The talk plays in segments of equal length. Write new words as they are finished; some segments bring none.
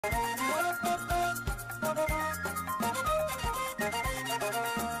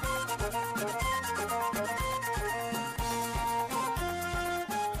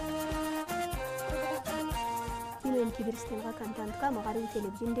كبرستنغا كانتانتكا مغارب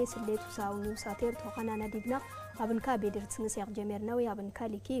تلفزيون دي سليتو ساونيو ساتير توخانا ناديبنا أبنكا بيدرتسنغ سيق جميرنا ويا أبنكا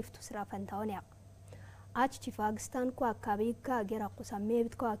لكيف تسرا فانتاونيا أتشي فاغستان كوا كابيكا غيرا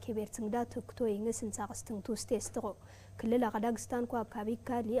قساميبت كوا كبرتسنغدا تكتو إنغس انساقستن توستيستغو كللا غداغستان كوا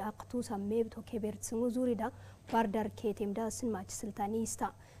كابيكا لي أقتو ساميبت وكبرتسنغو زوريدا باردار كيتيم دا سنماج سلطاني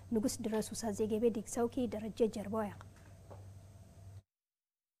استا نغس درسو سازيجيبي ديكساوكي درجة جربويا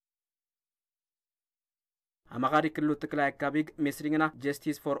أمغاري كلو تكلا أكابيغ مسرينغنا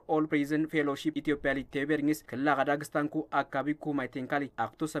Justice for All Prison Fellowship Ethiopia li teberngis كلا غداغستان كو أكابيغ كو مايتينكالي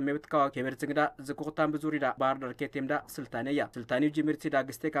أقتو سميبت كوا كبرتنغدا زكوغتان بزوريدا باردار كيتيمدا سلطانيا سلطاني جميرتي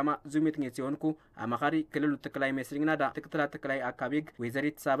داغستي كاما زوميتنيتيون كو أمغاري كلو تكلا مسرينغنا دا تكتلا تكلا أكابيغ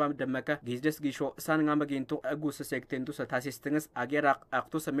وزاريت سابام دمكا جيزدس جيشو سانغام بغينتو أغوس سيكتنتو ستاسيستنغس أغيراق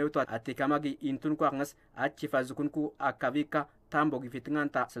أقتو سميبتو أتيكاماغي إنتون كو أغنس أتشفازكون كو أكابيغ تامبوغي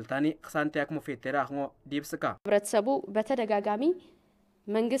فيتنغانتا سلطاني قسانتياك مفيترا هنو ديبسكا براتسابو بتدغاغامي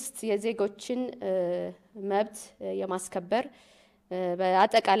منغست يزيغوچن مبت يماسكبر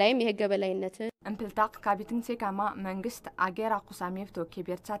በአጠቃላይም የህገ በላይነት እንፕልታቅ ካቢትን ሴካማ መንግስት አገር አቁሳሚፍቶ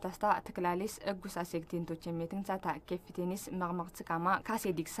ኪበርቻ ታስታ ተክላሊስ እጉሳ ሴክቲንቶች የሚትንሳታ ከፊቴኒስ መግመግጽካማ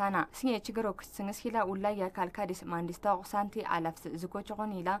ካሴዲክሳና ሲኔ ችግሮክ ስንስ ሂላ ውላይ ያካልካዲስ ማንዲስታ ኦክሳንቲ አላፍስ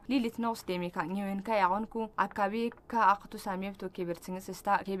ዝኮቾን ሂላ ሊሊት ኖስ ዴሚካ ኒዌንካ ያونኩ አካቢ ከአቅቱ ሳሚፍቶ ኪበርጽንስ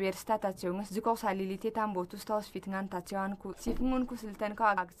ስታ ኪበርስታ ታቸውንስ ዝኮሳ ሊሊቴ ታምቦቱ ስታውስ ፊትናን ታቸዋንኩ ሲፍሙንኩ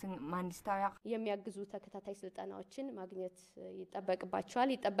ስልጠንካ አግስን ማንዲስታያ የሚያግዙ ተከታታይ ስልጠናዎችን ማግኘት ይጠበቅባቸዋል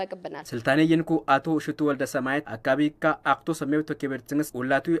ይጠበቅብናል ስልጣኔ ይንኩ አቶ ሽቱ ወልደ ሰማያት አካቢካ አቅቶ ሰሜው ተከበርጽንስ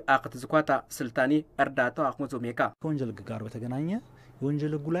ወላቱ አቅት ዝኳታ ስልጣኔ እርዳታ አቅሙዞ ሜካ ወንጀል ጋር በተገናኘ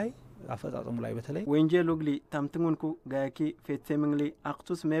ወንጀል ህጉ ላይ አፈጻጸሙ ላይ በተለይ ወንጀል ህጉ ታምትንኩ ጋያኪ ፌትሴምንግሊ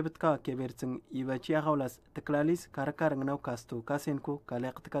አቅቱስ ሜብትካ ከበርጽን ይበቺያ ሐውላስ ተክላሊስ ካረካርንግናው ካስቶ ካሴንኩ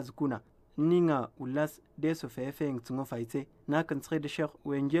ካለቅትካ ዝኩና ኒንጋ ውላስ ደሶ ፈፈንግ ጽንጎ ፋይቴ ናከን ጽሄደ ሸኽ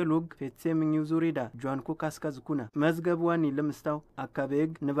ወንጀሉግ ፌትሴምኝ ዩዙሪዳ ጆንኩ ካስካ ዝኩና መዝገብ ዋኒ ለምስታው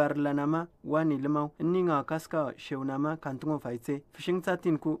አካቤግ ንባርላናማ ዋኒ ለማው ኒንጋ ካስካ ሸውናማ ካንትንጎ ፋይቴ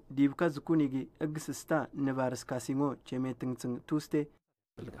ፍሽንግሳቲንኩ ዲብካ ዝኩኒጊ እግስስታ ንባርስ ካሲንጎ ቸሜትንግጽን ቱስቴ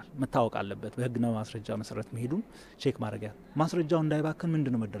መታወቅ አለበት በህግና ማስረጃ መሰረት መሄዱን ቼክ ማድረግ ማስረጃው እንዳይባክን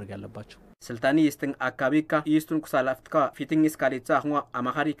ምንድነው መደረግ ያለባቸው ስልጣኔ ይስትን አካቢካ ይስቱን ኩሳላፍትካ ፊቲንግስ ካሌጻ አሁን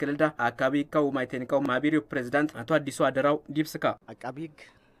አማኻሪ ክልልዳ አካቢካው ማይቴንካው ማቢሪው ፕሬዝዳንት አቶ አዲሱ አደራው ዲብስካ አካቢክ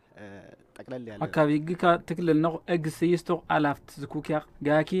ጠቅለል ያለ አካቢካ ትክልል ነው እግስ ይስቱ አላፍት ዝኩኪያ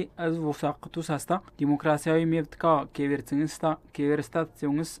ጋኪ አዝወሳቅቱ ሳስታ ዲሞክራሲያዊ መብትካ ከበርጽንስታ ከበርስታት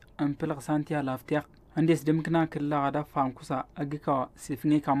ሲውንስ አምፕልቅ ሳንቲ አላፍቲያ አንዴስ ደምክና ክላ ጋዳ ፋንኩሳ አግካ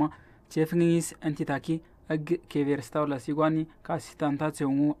ሲፍኔ ካማ ቼፍኒስ አንቲታኪ እግ ከበርስታው ለሲጓኒ ካሲታንታት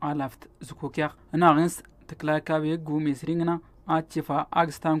ሲውሙ አላፍት ዝኩኪያ እናንስ ተክላካቢ ህጉ መስሪንግና አቺፋ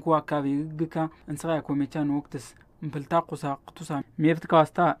አግስታንኩ አካቢ ህግካ እንስራ ኮሚቻን ወቅትስ እንፍልታቁሳ ቅቱሳ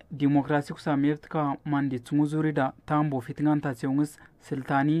መብትካስታ ዲሞክራሲ ኩሳ መብትካ ማንዲት ሙዙሪዳ ታምቦ ፊትናንታት ሲውንስ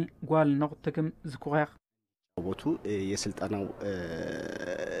ስልጣኒ ጓል ነቅተከም ዝኩያ ቦቱ የስልጣናው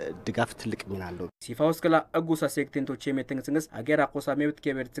ድጋፍ ትልቅ ሚና አለው ሲፋውስ ከላ አጉሳ ሴክቴንቶች የመተንግስንስ አገር አቆሳ መብት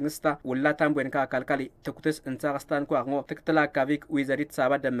ከበርጽንስታ ወላታም ወንካ አካልካሊ ተኩተስ እንጻስታን ቋንቋ ተክተላ አካቢክ ወይዘሪት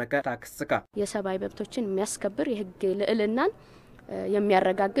ሳባ ደመከ ታክስካ የሰባይ መብቶችን የሚያስከብር የህግ ልዕልናን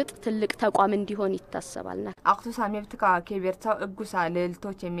የሚያረጋግጥ ትልቅ ተቋም እንዲሆን ይታሰባልና አቅቱ ሳሚብትካ ከበርታው እጉሳ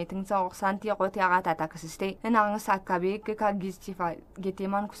ለልቶች የሚትንሳው ሳንቲ ቆት ያጋታ ታክስስቴ እናንስ አካቢ ከካጊስቲፋ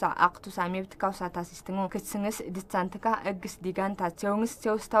ጌቴማን ኩሳ አቅቱ ሳሚብትካው ሳታሲስትንጎ ክትስንስ ድጻንትካ እግስ ዲጋንታ ቸውንስ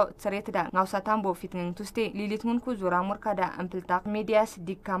ቸውስታው ትሬትዳ ናውሳታን ቦፊትን ቱስቴ ሊሊትሙን ኩ ዙራ ሙርካዳ አምፕልታ ሚዲያስ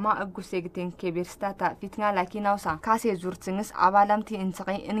ዲካማ እጉስ የግቴን ከበርስታታ ፊትና ላኪናውሳ ካሴ ዙርትንስ አባላምቲ እንጽቂ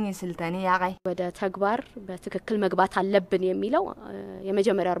እንኝ ስልጣኔ ያጋይ ወደ ተግባር በትክክል መግባት አለብን የሚለው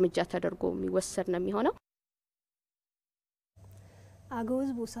የመጀመሪያ እርምጃ ተደርጎ የሚወሰድ ነው የሚሆነው አገውዝ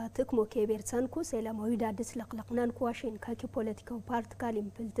ቡሳትክ ሞኬበርሳን ኩ ሰላማዊ ዳድስ ለቅለቅናን ኩዋሽን ካኪ ፖለቲካው ፓርቲ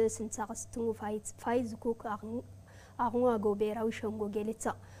ካሊምፕልተስ እንሳቅስትሙ ፋይዝኩ አሁን አገው ብሔራዊ ሸንጎ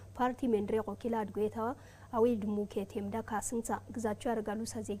ጌሌታ ፓርቲ መንድሬ ቆኪላ አድጎታ አዊ ድሙኬ ቴምዳ ካስንሳ ግዛቸው ያርጋሉ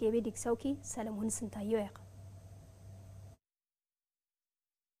ሳዜጌቤ ዲክሳውኪ ሰለሞን ስንታየው ያቀ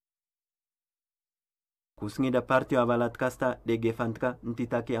ኩስኒ ዳ ፓርቲው አባላት ካስታ ደገፋንትካ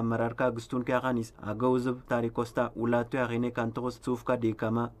እንቲታኪ አመራርካ ግስቱን ከያኻኒስ አገው ዝብ ታሪኮስታ ውላቱ ያኺኔ ካንተቆስ ሱፍካ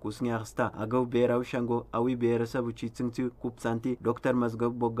ዴካማ ኩስኒ አኽስታ አገው ብሔራዊ ሸንጎ አዊ ብሔረሰብ ቺጽንቲ ኩፕሳንቲ ዶክተር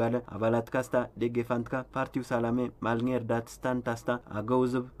መዝገቡ ቦጋለ አባላት ካስታ ደገፋንትካ ፓርቲው ሰላሜ ማልኛ እርዳት ስታን ታስታ አገው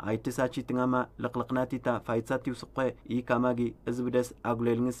ዝብ አይትሳቺ ትንጋማ ለቅለቅናቲታ ፋይትሳቲው ስቆ ይካማጊ እዝብደስ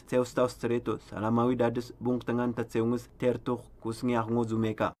አጉሌልንስ ሴውስታውስ ትሬቶ ሰላማዊ ዳድስ ቡንክተንጋን ተጼውንስ ቴርቱኽ ኩስኒ አኽሞ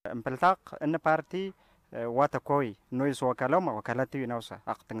ዙሜካ እምፕልታቅ እነ ፓርቲ ዋተኮይ ኖይስ ወካለው ወካላቲ ነውሳ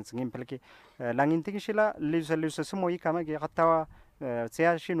አቅተንጽጊም ፕልኪ ላንጊንቲግሽላ ሊዩሰ ስሞ ይካማጊ ቀታዋ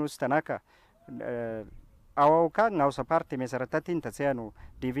ሲያሽን ውስተናካ አዋውካ ናውሳ ፓርቲ መሰረታቲን ተሲያኑ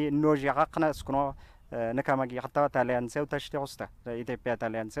ዲቪ ኖጂ አቅና ስኩኖ ነካማጊ ቀታዋ ታሊያን ሰው ተሽቴውስታ ኢትዮጵያ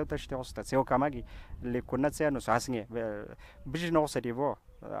ታሊያን ሰው ተሽቴውስታ ሰው ካማጊ ሊኩነት ሲያኑ ሳስኘ ብጅ ነውሰ ዲቮ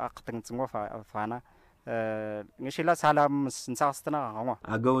አቅተንጽጎ ፋና ንሽላ ሰላም ስንሳስተና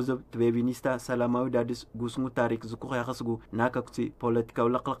አገው ዝብ ትቤቢኒስታ ሰላማዊ ዳድስ ጉስሙ ታሪክ ዝኩ ያኸስጉ ናከክቲ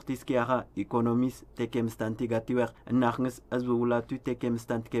ፖለቲካው ለቅለቅቲስኪ ያኻ ኢኮኖሚስ ቴኬምስታንቲ ጋቲወር እናኽንስ ህዝብ ውላቱ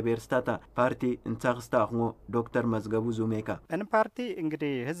ቴኬምስታንቲ ከቤርስታታ ፓርቲ እንሳኽስታ አኽሞ ዶክተር መዝገቡ ዙሜካ እን ፓርቲ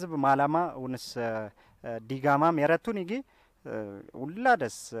እንግዲህ ህዝብ ማላማ ውንስ ዲጋማ ሜረቱን ይጊ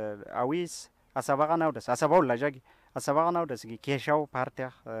ውላደስ አዊስ አሰባቃናው ደስ አሰባው ላጃጊ አሰባቃናው ደስ ጊ ኬሻው ፓርቲያ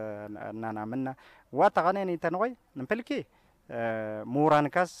ናናምና ዋታቀኔ ተንቆይ እንፈልኪ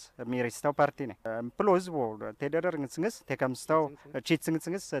ሙራንካስ ሚሪስታው ፓርቲ ነ ፕሎ ህዝቦ ተደረር ንስንስ ተከምስታው ቺት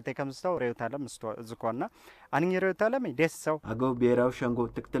ስንስንስ ተከምስታው ሬውታለም ዝኮና አንኝ ሬውታለም ደስሳው አገው ብሔራዊ ሸንጎ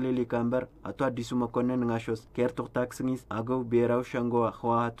ተክተሌ ሊቀመንበር አቶ አዲሱ መኮንን ንጋሾስ ኬርቶክ ታክስኒስ አገው ብሔራዊ ሸንጎ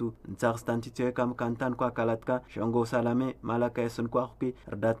ህዋሃቱ እንሳክስታንቲ ተካም ካንታን ኳ አካላትካ ሸንጎ ሰላሜ ማላካ የስንኳ ሁኪ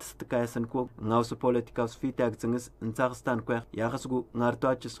እርዳት ስትካ የስንኩ ናውስ ፖለቲካው ስፊት ያግጽንስ እንሳክስታን ኳ ያኸስጉ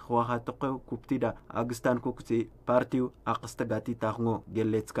ናርቷችስ ህዋሃት ተቆው ኩፕቲዳ አግስታን ኩክቲ ፓርቲው አቅስ ጋቲ ታኽሞ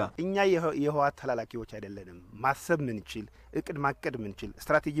ገለጽካ እኛ የህዋት ተላላኪዎች አይደለንም ማሰብ ምንችል እቅድ ማቀድ ምንችል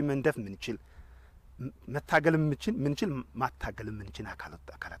ስትራቴጂ መንደፍ ምንችል መታገል ምንችል ማታገል ምንችል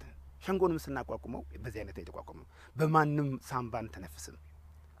አካላት ሸንጎንም ስናቋቁመው በዚህ አይነት የተቋቋመው በማንም ሳምባን ተነፍስም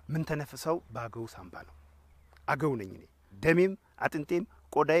ምን ተነፍሰው ባገው ሳምባ ነው አገው ነኝ እኔ ደሜም አጥንቴም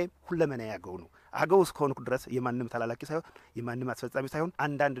ቆዳዬም ሁለመና ያገው ነው አገው እስከሆንኩ ድረስ የማንም ተላላኪ ሳይሆን የማንም አስፈጻሚ ሳይሆን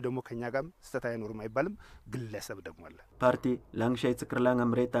አንዳንድ ደግሞ ከኛ ጋርም ስተታ አይኖርም አይባልም ግለሰብ ደግሞ አለ ፓርቲ ላንግሻይ ጽክርላን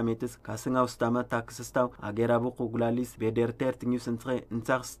አምሬታ ሜትስ ካስንጋው ስታማ ታክስስታው አገራቡ ጉላሊስ በደርተር ቲኒውስ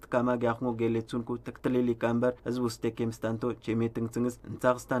እንሳክስት ካማጊ አኽሞ ገለጹንኩ ተክተሌሊ ካምበር ህዝብ ውስጥ ከሚስታንቶ ቼሜትንግስንስ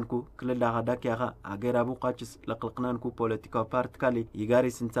እንሳክስታንኩ ክልል አዳክ ያኻ አገራቡ ቃጭስ ለቅልቅናንኩ ፖለቲካው ፓርቲ ካሊ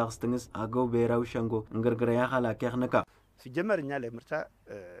ይጋሪስ እንሳክስትንስ አገው ብሔራዊ ሸንጎ እንግርግራ ያኻ ላከኽነካ ሲጀመርኛ ለምርጫ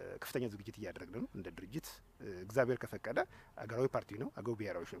ከፍተኛ ዝግጅት እያደረግን ነው እንደ ድርጅት እግዚአብሔር ከፈቀደ አገራዊ ፓርቲ ነው አገው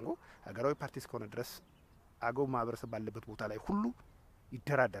ብሔራዊ ሸንጎ አገራዊ ፓርቲ እስከሆነ ድረስ አገው ማህበረሰብ ባለበት ቦታ ላይ ሁሉ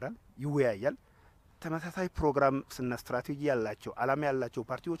ይደራደራል ይወያያል ተመሳሳይ ፕሮግራም ስና ስትራቴጂ ያላቸው አላማ ያላቸው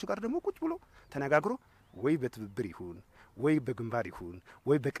ፓርቲዎች ጋር ደግሞ ቁጭ ብሎ ተነጋግሮ ወይ በትብብር ይሁን ወይ በግንባር ይሁን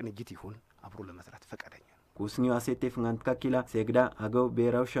ወይ በቅንጅት ይሁን አብሮ ለመስራት ፈቃደኛ ኩስኒው አሴቴፍ ንጋንትካ ኪላ ሴግዳ አገው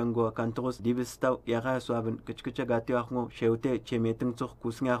ብሔራዊ ሸንጎ ካንተቆስ ዲብስታው ያኻያሷብን ክችክቸ ጋቲው አኽሞ ሸውቴ ቼሜትንግጽኽ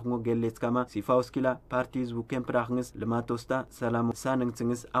ኩስኒ አኽሞ ገሌጽካማ ሲፋውስ ኪላ ፓርቲ ህዝቡ ኬምፕራኽንስ ልማቶስታ ሰላሙ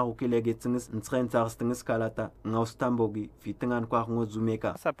ሳንንግጽንስ አኹኪ ሌጌጽንስ እንጽኸን ሳኽስትንስ ካላታ ናውስታምቦጊ ፊትንጋንኳ አኽሞ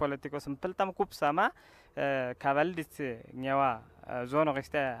ዙሜካ ሳ ፖለቲኮስ ምፕልታም ኩፕሳማ ካባልዲት ኛዋ ዞኖ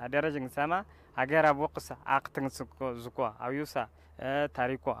ቂስተ አደረጅን ሳማ አገራ ቦቅሳ አቅትንግጽኮ ዝኮ አዩሳ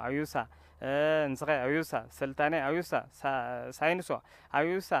ታሪኮ አዩሳ እንስኸ አዩሳ ስልጣኔ አዩሳ ሳይንሶ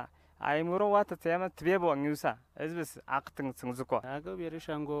አዩሳ አይሙሮ ዋት ተያመ ትቤቦ አዩሳ እዝብስ አቅትን ስንዝኮ አገው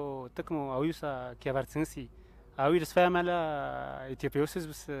ቤሪሻንጎ ጥቅሞ አዩሳ ከባርትንሲ አዊ ደስፋያ ማላ ኢትዮጵያ ውስጥ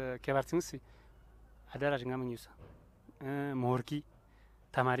እዝብስ ከባርትንሲ አዳራጅ ጋም አዩሳ ሞርኪ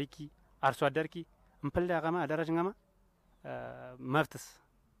ተማሪኪ አርሶ አደርኪ ምፕል ያጋማ አዳራጅ ጋማ መብትስ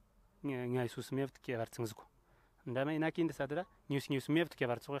ኛይሱስ መብት ከባርትንዝኮ እንደማ ይናኪ እንደሳደራ ኒውስ መብት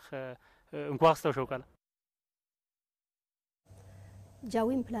ከባርትንዝኮ እንኳስታው ሾካላ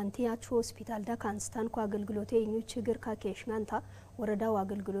ጃዊን ፕላንቲያቹ ሆስፒታል ዳ ካንስታን ኳ አገልግሎቴ ኙ ችግር ካኬሽናንታ ወረዳው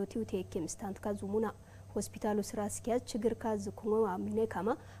አገልግሎቲው ቴኬምስታንት ካዙሙና ሆስፒታሉ ስራ አስኪያጅ ችግር ካዝኩሞ አሚኔ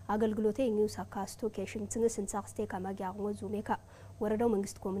ካማ አገልግሎቴ ኙ ሳካስቶ ኬሽን ትንስንሳክስቴ ካማ ያግሞ ዙሜካ ወረዳው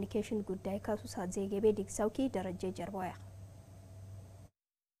መንግስት ኮሙኒኬሽን ጉዳይ ካሱሳ ዜጌቤ ዲክሳውኪ ደረጀ ጀርባያ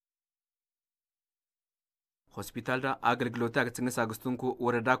ሆስፒታል ዳ አገልግሎት አግጽንስ አግስቱንኩ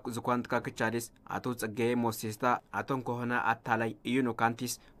ወረዳ ዝኳንት ካክቻዴስ አቶ ጸጋዬ ሞሴስታ አቶን ከሆነ አታላይ ኢዩኖ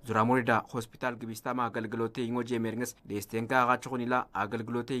ካንቲስ ዙራሞሪዳ ሆስፒታል ግቢስታማ አገልግሎቴ ይኞጄ ሜርንስ ዴስቴንካ አጋችሁኒላ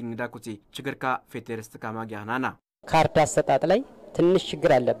አገልግሎቴ ይንዳ ኩቲ ችግርካ ፌቴርስት ካማጊያናና ካርድ አሰጣጥ ላይ ትንሽ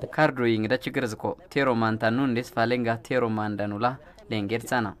ችግር አለበት ካርዱ ይንዳ ችግር ዝኮ ቴሮ ማንታኑ እንዴስ ፋሌንጋ ቴሮ ማንዳኑላ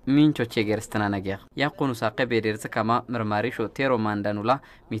لينجرتسانا مينچو چيگرستنا نگيا يقونو ساقه بيدرز كما مرماري شو تيرو ماندانولا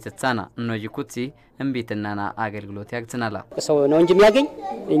ميتتسانا نوجيكوتسي እንቢትናና አገልግሎት ያግጽናላ ሰው ነው እንጂ የሚያገኝ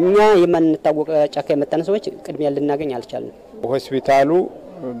እኛ የማንታወቅ ጫካ የመጣን ሰዎች ቅድሚያ ልናገኝ አልቻልንም ሆስፒታሉ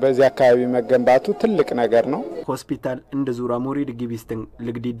በዚህ አካባቢ መገንባቱ ትልቅ ነገር ነው ሆስፒታል እንደ ዙራ ሞሪድ ግቢስተን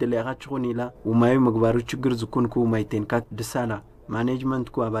ለግዲደለ ያጋችሁኒላ ወማዩ መግባሩ ችግር ዝኩንኩ ማይቴንካ ድሳላ ማኔጅመንት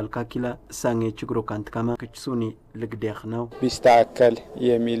ኩ አባል ካኪላ ሳንጌ ችግሮ ካንት ካማ ከችሱኒ ለግዴህ ነው ቢስተካከል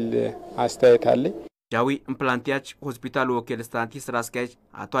የሚል አስተያየት አለ ጃዊ ኢምፕላንቲያች ሆስፒታል ወኪል ስታንቲ ስራስካጅ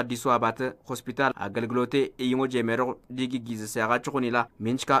አቶ አዲሱ አባተ ሆስፒታል አገልግሎቴ ኢሞ ጀሜሮ ዲጊ ጊዜ ሲያጋጭሁኒላ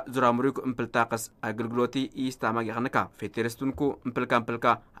ሚንችካ ዙራሙሪክ ኢምፕልታቀስ አገልግሎቴ ኢስታማጊያነካ ፌቴረስቱንኩ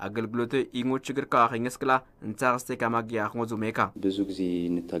ኢምፕልካ አገልግሎቴ ኢሞ ችግር ካኸኝስክላ እንጻርስቴ ካማጊያ ኹዙ ሜካ ብዙ ጊዜ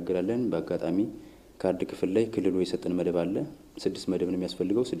እንታገላለን በአጋጣሚ ካርድ ክፍል ላይ ክልሉ የሰጠን መደብ አለ 6 መደብ ነው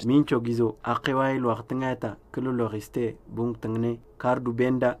የሚያስፈልገው 6 ሚንቾ ጊዞ አቀዋይሉ ወቅትኛታ ክልሉ ሪስቴ ቡንክተንግኔ ካርዱ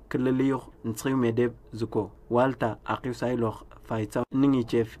ቤንዳ ክልልዩ እንጽዩ መደብ ዝኮ ዋልታ አቂው ሳይሎህ ፋይታ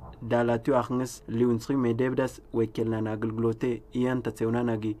ንንጊቼፍ ዳላቲው አኽንስ ሊውንጽዩ መደብ ዳስ ወኪልና አገልግሎቴ ኢያንተ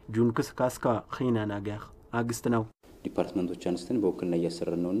ተውናናጊ ጁንክስ ካስካ ኺናናጋህ አግስተናው ዲፓርትመንቶች አንስተን በወክልና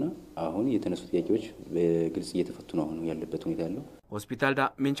እያሰረን ነውና አሁን የተነሱ ጥያቄዎች በግልጽ እየተፈቱ ነው አሁን ያለበት ሁኔታ ያለው ሆስፒታል ዳ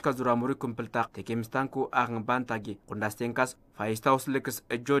ሚንችካ ዙራሙሪ ኩምፕልታ ተከምስታንኩ አግንባንታጊ ቆንዳስቴንካስ ፋይስታውስ ልክስ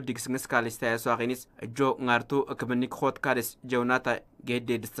እጆ ዲክስንስ ካሊስታያሱ አኺኒስ እጆ ንጋርቱ እክምኒክ ሆት ካደስ ጀውናታ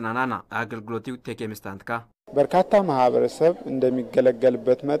ጌዴ ድስትናናና አገልግሎቲው ተከምስታንትካ በርካታ ማህበረሰብ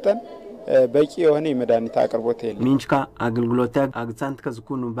እንደሚገለገልበት መጠን በቂ የሆነ የመድኃኒት አቅርቦት የለም ሚንችካ አገልግሎት አግዛንት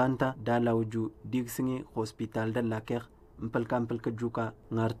ከዝኩኑ ባንታ ዳላውጁ ዲክስኒ ሆስፒታል ደላከር ምፈልካ ጁካ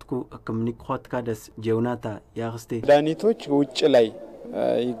ናርትኩ እክምኒክ ሆት ካደስ ጀውናታ ያግስቴ መድኃኒቶች ውጭ ላይ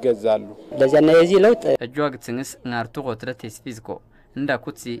ይገዛሉ ለዚያና የዚህ ለውጥ እጆ አግጽንስ ናርቱ ቆትረ ቴስፊዝኮ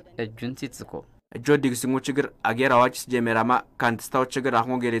እንዳኩትሲ እጁን ሲትዝኮ እጆ ዲክስንጉ ችግር አገር አዋጅስ ጀሜራማ ካንትስታው ችግር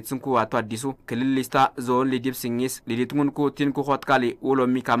አሁን ገሬትስንኩ አቶ አዲሱ ክልል ሊስታ ዞን ሊዲብስኝስ ሊዲትሙንኩ ቲንኩ ሆትካሊ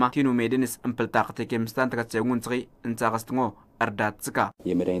ውሎሚ ካማ ቲኑ ሜድንስ እምፕልታቅተ ከምስታን ተከሰጉን ጽሪ እንጻቀስትngo እርዳት ጽካ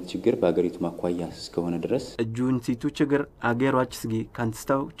የመድኃኒት ችግር በአገሪቱ ማኳያ እስከሆነ ድረስ እጁን ሲቱ ችግር አገር አዋጅስጊ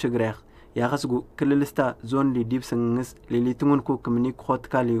ካንትስታው ችግር ያኸስጉ ክልልስታ ዞን ሊዲብስኝስ ሊዲትሙንኩ ክምኒክ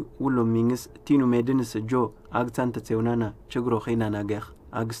ሆትካሊ ውሎሚንግስ ቲኑ ሜድንስ ጆ አግዛንተ ተውናና ችግሮ ኺናናጋህ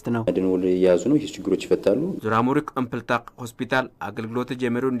አግስተናው አድንወል ያዙ ነው ችግሮች ይፈታሉ ዙራሙሪክ ኢምፕልታቅ ሆስፒታል አገልግሎት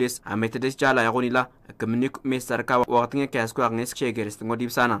ጀመሩ እንዴስ አመትደስ ጃላ ያጎኒላ ክምኒክ ሜሰርካ ወቅትኛ ከያስኩ አግኔስ ቼገርስ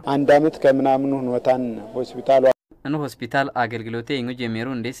ዲብሳና አንድ አመት ከምናምን ሆኖታን ሆስፒታሉ እነ ሆስፒታል አገልግሎቴ እንጉ ጀመሩ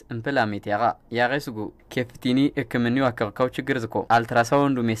እንዴስ ኢምፕላሜት ያገስጉ ከፍቲኒ እክምኒው አከርካው ችግር ዝኮ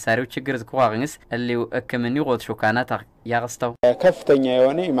አልትራሳውንዱ ሜሳሪው ችግር ዝኮ አግኔስ እሊው እክምኒው ቆት ሾካናታ ያገስታው ከፍተኛ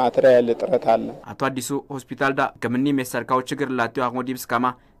የሆነ ማቴሪያል እጥረት አለ አቶ አዲሱ ሆስፒታል ዳ ከምኒ ሜሰርካው ችግር ላቲው አግሞ ዲብስ ካማ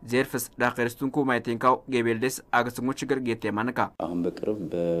ዘርፍስ ዳከርስቱንኩ ማይቴንካው ገቤልደስ አገስሙ ችግር ጌቴማንካ አሁን በቅርብ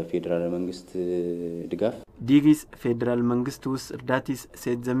በፌደራል መንግስት ድጋፍ ዲጊስ ፌደራል መንግስት ውስጥ እርዳቲስ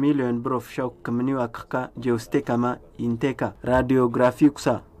 7 ሚሊዮን ብር ኦፍ ሻው ከምኒው አከካ ጀውስቴ ካማ ኢንቴካ ራዲዮግራፊክሳ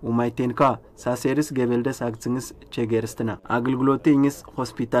ወማይቴንካ ሳሴርስ ገቤልደስ አግጽንስ ቼገርስተና አገልግሎቴኝስ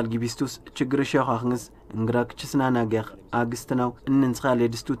ሆስፒታል ግቢስቱስ ችግር ሸኻኽንስ እንግራክችስና ናገር አግስተናው እንንጽኻለ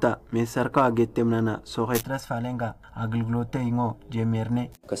ድስቱታ ሜሰርካ ጌቴምናና ሶኸትራስ ፋሌንጋ አገልግሎቴኝो ጀሜርኔ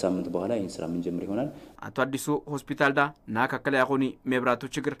ከሳምንት በኋላ ይህን ስራ ምን ጀምር ይሆናል አቶ አዲሱ ሆስፒታል ዳ ናካከለ ያጎኒ መብራቱ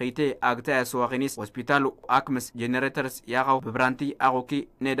ችግር ሄቴ አግታ ያስዋኺኒስ ሆስፒታሉ አክምስ ጄኔሬተርስ ያጋው በብራንቲ አጎኪ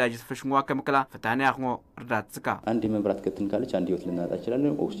ነዳጅስ ፍሽሙዋ ከመከላ ፈታና ያግሞ እርዳት ጽካ አንድ መብራት ከትን ካለች አንድ ህይወት ልናጣ ይችላል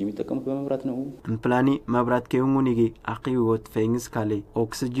ኦክሲጂን የሚጠቀሙት በመብራት ነው ፕላኒ መብራት ከዩሙኒጊ አቂውት ፈይንስ ካለ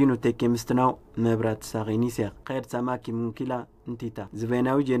ኦክሲጂኑ ተከምስተናው መብራት ሳኺኒስ ኸይር ሰማኪ ሙንኪላ እንቲታ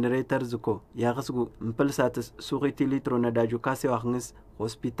ዝቬናዊ ጄኔሬተር ዝኮ ያግስጉ ምፕልሳትስ ሱቂቲ ሊትሮ ነዳጁ ካሴው አኽንስ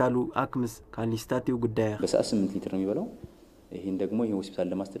ሆስፒታሉ አክምስ ካሊስታቲው ጉዳይ በሰዓት 8 ሊትር ነው የሚበላው ይሄን ደግሞ ይሄ ሆስፒታል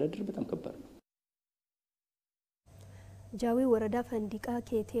ለማስተዳደር በጣም ከባድ ነው ጃዊ ወረዳ ፈንዲቃ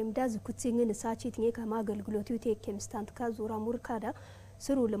ከቴምዳ ዝኩትሲንግን ሳቺትኝ ከማ አገልግሎቱ ተከምስታንት ካዙራ ሙርካዳ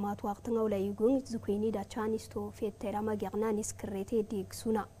ስሩ ልማት ወቅትኛው ላይ ይጉን ዝኩይኒ ዳቻኒስቶ ፌቴራማ ገግናኒስ ክሬቴ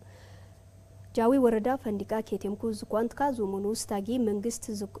ዲግሱና ጃዊ ወረዳ ፈንዲቃ ከቴምኩ ዝኳንትካ ዙሙኑ ስታጊ መንግስት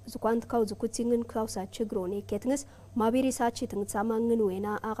ዝኳንትካው ዝኩትሲንግን ካውሳ ችግሮኔ ከትንስ ማቢሪሳቺ ትንጻማንግን ወይና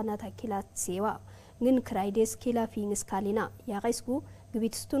አቅናታ ኪላት ሲዋ ግን ክራይዴስ ኪላ ፊንስ ካሊና ያቀስኩ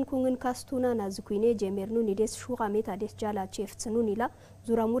ግቢትስቱን ኩንግን ካስቱና ናዝኩይኔ ጀሜርኑ ኒዴስ ሹቃሜት አዴስ ጃላ ቼፍጽኑ ኒላ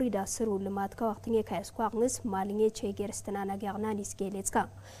ዙራ ሙሪዳ ስሩ ልማት ከወቅትኛ ካያስኩ አቅንስ ማልኜ ቼጌርስተና ናጋግና ኒስጌሌጽካ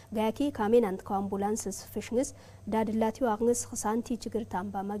ጋያኪ ካሜን አንት ከአምቡላንስ ስፍሽንስ ዳድላቲው አቅንስ ሳንቲ ችግር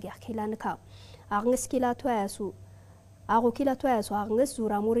ታምባ ማጊያ ኪላንካ አቅንስ ኪላቱ ያሱ አቁ ኪላቱ ያሱ አቅንስ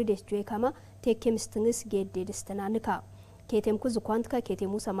ዙራ ሙሪዴስ ጆይ ካማ ቴኬምስትንስ ጌዴድስተና ንካ ኬቴምኩ ዝኳንትካ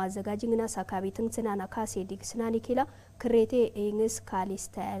ኬቴሙ ሰማዘጋጅንግና ሳካቢትን ጽናና ካሴዲግ ስናኒ ኪላ ክሬቴ ኤንግስ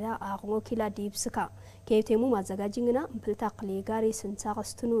ካሊስታላ አግሞ ኪላ ዲብስካ ኬቴሙ ማዘጋጅንግና ምፕልታ ክሌጋሪ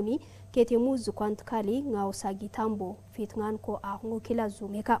ስንሳቅስትኑኒ ኬቴሙ ዝኳንትካሊ ngaውሳጊ ታምቦ ፊትንጋንኮ አግሞ ኪላ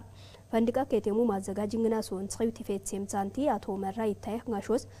ዙሜካ ፈንዲቃ ኬቴሙ ማዘጋጅንግና ሶን ጽዩቲ ፌትሴም ዛንቲ አቶ መራ ይታይህ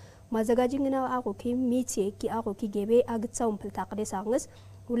ጋሾስ ማዘጋጅንግና አቆኪ ሚቲኪ አቆኪ ገቤ አግጻው ምፕልታ ቅደሳንግስ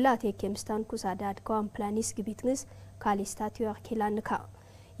ሁላቴ ኬምስታን ኩሳዳድ ኳም ፕላኒስ ግቢትንስ ካሊስታቲዮ ኪላንካ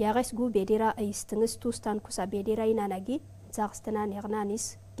ያገስ ጉ ቤዴራ አይስትንስ ቱስታን ኩሳ ቤዴራ ይናናጊ ዛክስተናን ያግናኒስ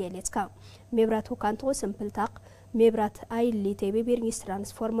ጌሌትካ ሜብራቱ ካንቶ ስምፕልታቅ ሜብራት አይሊ ቴቤቢርኒስ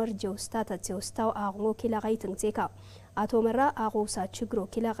ትራንስፎርመር ጀውስታ ተጽውስታው አግሞ ኪላ ጋይትንሴካ አቶ መራ አጎሳ ችግሮ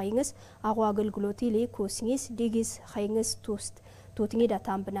ኪላ ጋይንስ አጎ አገልግሎቲ ሊ ኮስኒስ ዲጊስ ኸይንስ ቱስት ቱትኒ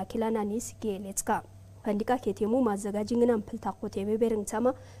ዳታምብና ኪላናኒስ ጌሌትካ ፈንዲቃ ኬቴሙ ማዘጋጅንግና ምፕልታ ኮቴ ቤቤርን ሰማ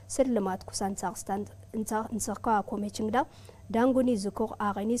ስልማት ኩሳን ሳክስታን እንሰካ ኮሜችንግዳ ዳንጉኒ ዝኮ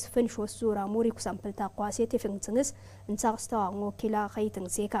አገኒስ ፍንሾስ ዙራ ሙሪ ኩሳን ምፕልታ ቋሴት ፍንጽንስ እንሳክስታው አግሞ ኪላ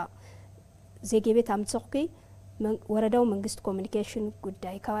ኸይትንሴካ ዜጌቤት አምጽቂ ወረዳው መንግስት ኮሙኒኬሽን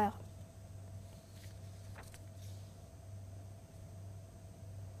ጉዳይ ካዋ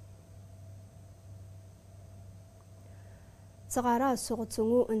صغارا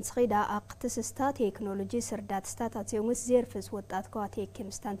سوغتسونغو انسخيدا اقتسستا تكنولوجي سردات ستا تيونغس زيرفس وطات كواتي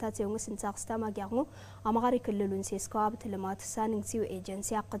كيمستانتا تيونغس انساقستا ماغيغمو امغاري كللون سيسكواب تلمات سانينسيو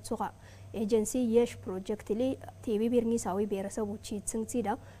ايجنسي اقتسوغا ايجنسي يش بروجكت لي تيبي بيرني ساوي بيرسبو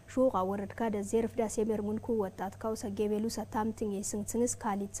تشيتسنغسيدا شوغا وردكا دا زيرف دا سيمرمونكو وطات كاوسا جيبلو ساتامتين يسنغسنغس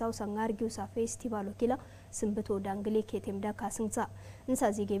كاليتساو سانغارغيو سا فيستيفالو كيلا سنبتو دانغلي كيتمدا كاسنغسا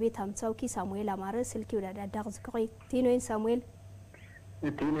انسا زيغيبي تامتساو كي سامويل امار سلكيو دا داغزكوي تينوين سامويل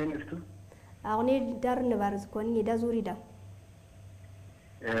تينين استو اغني دار نبارز كوني دا زوري دا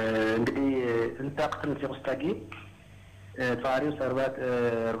እንግዲህ እንታቅተን ሲወስታጊ ፋሪው ሰርባት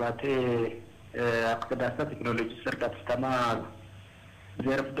እርባቴ አቅዳሳ ቴክኖሎጂ ሰርዳት ተማ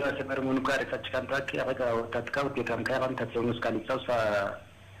ዘርፍ ዳ ሰመር ሙንካር ፈጭካንታክ ያጋ ወጣትካው ቴካም ካራን ተጽውኑስ ካሊጻው ሳ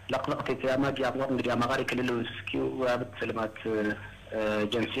ለቅለቅት ያማግ ያብወር እንግዲህ አማጋሪ ክልል ስኪው አብት ሰልማት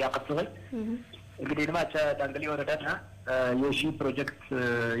ጀንሲ አቀጥበል እንግዲህ ልማቻ ዳንግሊ ወረዳና የሺ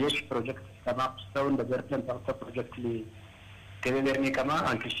ፕሮጀክት ተማክስተው እንደዘርፈን ተርተ ፕሮጀክት ሊ ከበርኒ ከማ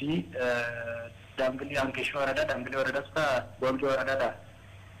አንክሺ ዳንግሊ አንክሺ ወረዳ ስታ ቦምጆ ወረዳ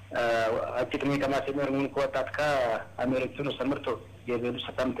አጥቅሚ ከማ ሰመር ሙን ኮታትካ አሜሪካኑ ሰምርቶ የበሉ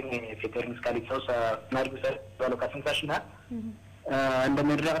ሰታምትን ፌተርንስ ካሊጻው ሳ ማርጉሰ ባሎካስን ታሽና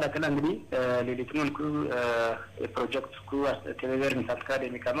እንደመድረክ ለከለ እንግዲህ ሌሊቱን ኩ ፕሮጀክት ኩ ከበርኒ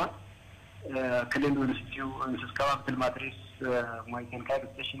አካዳሚ ከማ ክልሉ ኢንስቲትዩ እንስካባ ትልማትሪስ ማይከን ካይ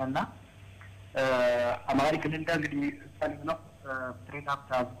ስቴሽንና አማሪ ክልል ዳ እንግዲህ ሳሊ ነው ትሬድ አፕ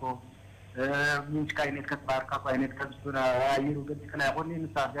ታዝኮ ሚንስ ካይኔት ከስባርካ ካይኔት ከስቱና አይሩ ግድ ከና ያሆነ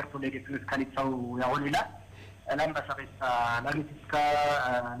ምሳደር ፕሮጀክት ካሊጻው ያሆነ ይላል አላም በሰሪታ ላጊትካ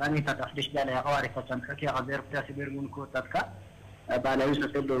ላኒታ ታፍደሽ ዳላ ያዋሪ ፈቻን ከኪ ያገር ፍዳስ ቢርሙን ኮታትካ ባላዩ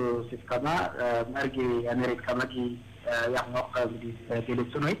ሰሰሎ ሲስካማ ማርጊ አሜሪካ ማጂ ያህሞቅ እንግዲህ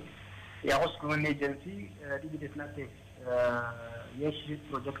ቴሌሱ ነው ያውስ ኮሚኒ ኤጀንሲ ዲጂታል የሽ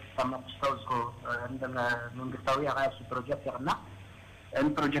ፕሮጀክት ተማክስተውስኮ እንደና መንግስታዊ አጋስ ፕሮጀክት ያና ان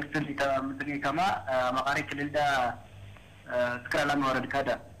ፕሮጀክት ምትኒ ከማ ማቃሪ ክልልዳ ትክራላ ማወረድ ካዳ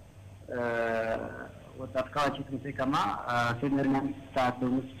ወጣት ካዋቺ ትምሴ ከማ ሴነርናን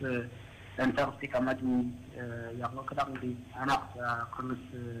ታደሙስ እንተርፍቲ ከማዲ ያው ከዳም እንዲ አና ክሩስ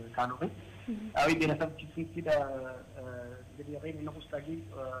ካሉኝ አዊ ቤተሰብ ቺሲዳ እንግዲህ ያገኝ ነው ስታጊ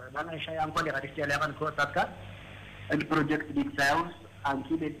ማና ሻይ አንቆ ለጋዲስ ያለያን ኮታካ እንዲ ፕሮጀክት ዲክሳውስ አንኪ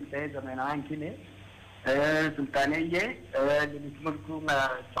ለዲታይ ዘመና አንኪኔ ሱልጣኔዬ ለሊትመልኩ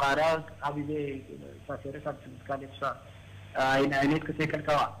ማራራ አቢቤ ሳፈረታ ስካሌሳ አይነት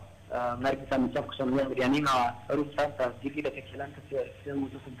ከተከልካዋ ማርክ ሳምቻ ኩሰም ያኒና ሩሳታ ዲጊ ለተከላን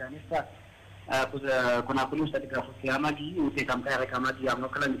ከሰሙቱ ሱልጣኔሳ ኩና ኩሉ ሰድጋፉ ያማጂ ውጤታም ካረ ካማጂ ያምኖ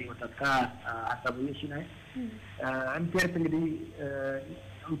ከላ እንግዲህ ወጣትካ አሳቡኝ ሲናይ እንቴርት እንግዲህ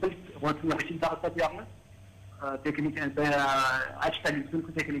እንት ወጥ ያክሽን ታቀጣ ያምነ ቴክኒክ በአጭታሊ ስልኩ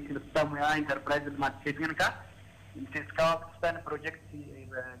ቴክኒክ ለተሳሙያ ኢንተርፕራይዝ ማርኬቲንግ ካ እንተስካው ስታን ፕሮጀክት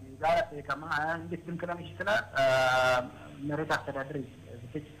በጋራ ከማ እንዴት ድምከላም ይችላል መሬት አስተዳደር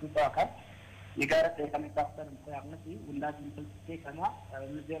በተጭቱ አካል የጋራ ከመጣፈን ምሳያነት ወላጅ እንትን ከማ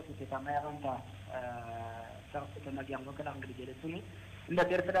ምዘር ከማ ያባንታ ሰርፍ ከማጊያም ወከላ እንግዲህ ገለቱኒ እንደ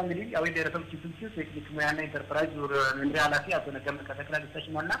ተርፈዳ እንግዲህ ያው የደረሰም ቺፕስ ቴክኒክ ሙያና ኢንተርፕራይዝ ወር እንደ ኃላፊ አቶ ነገም ከተከላል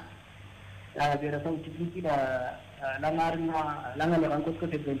ተሽማና ብሔረሰብ ችግር ለማርና ለማለራንኮት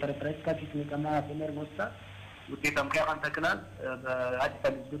ከኢንተርፕራይዝ ከፊት ከማ ሰመር ሞስታ ውጤታም ከያን ተክላል በአዲስ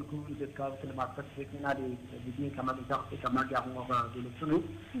አበባ ዝርኩ ለማጥፋት ፍቅና ዲግኒ ከማግዛት ከማግያ ሆኖ ዲሉሱኑ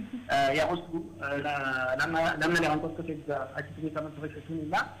ያውስ ለምን ያንቆጥ ከዛ አዲስ አበባ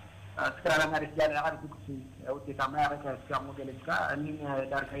ከመጥፈሽቱና ስራና ማሪስ ያለ አርኩ ውጤታም ያረከ እስካሞ ገለጽካ እኔ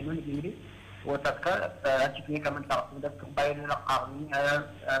ዳር ካይኖን እንግዲህ ወጣትካ አዲስ አበባ ከመጣው እንደክ ባይነ ለቃኒ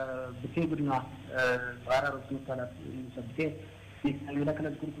በቴብና ራራ ረስሙ ተላት ሰብቴ ይለከለ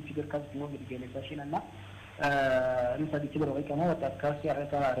ዝርኩ ችግር ካዝ ነው ገለጻሽና እንሳ ዲችብሮ ከማ ወጣት ካስ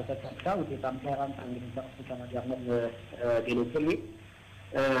ያረካ ረተካታ ውጤታም ከያን እንግዲህ ታክሲ ከማጃመል ገለጽልኝ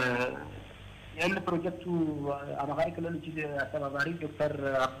ያን ፕሮጀክቱ አማካሪ ክልል ጂዲ አስተባባሪ ዶክተር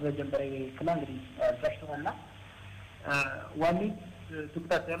አብመድ ጀንበሬ ክላ እንግዲህ ታሽተዋልና ዋኒ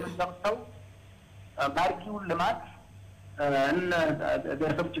ትኩረት የምንሰጠው ማርኪው ልማት እነ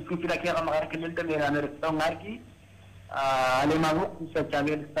ደረሰብ ችግር ፊላኪ አማካሪ ክልል ተሌላ ነርተው ማርኪ አለማው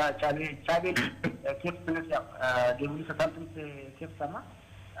ሰቻቤል ኬፕ ተነሳ ደቡብ ሰታንት ኬፕ ሰማ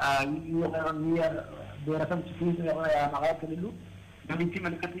ደረሰብ ችግር አማካሪ ክልሉ በሚቲ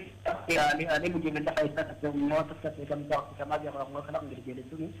መልከት ያለ ሙጅ ለላ አይታተ ሞተከ ከማ ጀራ ወከላ እንግዲህ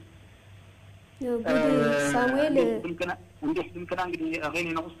ገለጹ ሳሙኤል እንዴት እንግዲህ አገኝ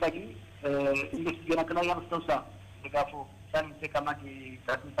ነው ውስጣቂ እንዴት ገና ከላ ያስተውሳ ደጋፉ ሳንተ ከማዲ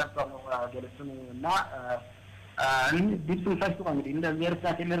ታስንታው ነው ገለጹ እና ዲፕ ፈሽቱ እንግዲህ እንደ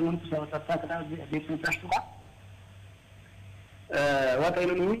ዘርሳ ተመር ምን ተሳታታ ዲፕ ፈሽቱ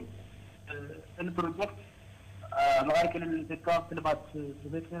ወጣይሉ እን ፕሮጀክት مغارب كل الذكاء طلبات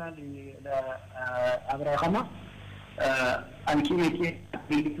سبتنا لأبراهما أنكيمي كي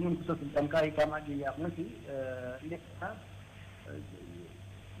بيجتمون خصوص الأمكاي كما جي أخنسي لسه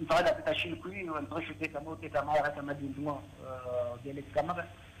فهذا بتشيل كوي وانتغش في كموت كما هذا مدين دمو جلس كما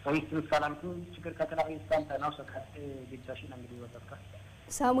فهيس كلامكم شكر كتلا إنسان تناوسك حتى بتشيل عندي وتذكر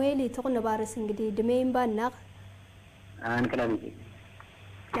سامويل يتقن بارس عندي دمين بانق أنا كلامي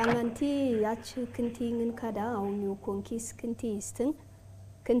ያንንቲ ያች ክንቲንግን ካዳ አሁን ኮንኪስ ክንቲስትን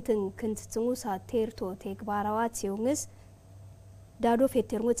ክንትንጉ ሳቴርቶ ተግባራዋት ሲውንስ ዳዶ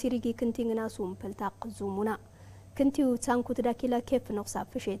ፌተርሞ ሲሪጊ ክንቲንግና ሱምፕል ታቅዙሙና ክንቲው ታንኩት ዳኪላ ከፍ ነው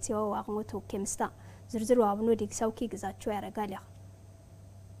ሳፍሸት ሲው አቅሞቶ ከመስታ ዝርዝሩ አብኖ ዲክሳውኪ ግዛቸው ያረጋል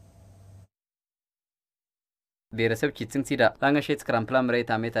ቤረሰብ ቺትንግ ሲዳ ላንጋሼት ክራምፕላ ምሬት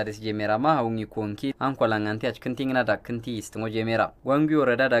አሜት አዲስ ጀሜራማ አሁን ኮንኪ አንኮላንጋንቲ አች ክንቲንግና ዳክንቲ ይስተሞ ጀሜራ ዋንጊ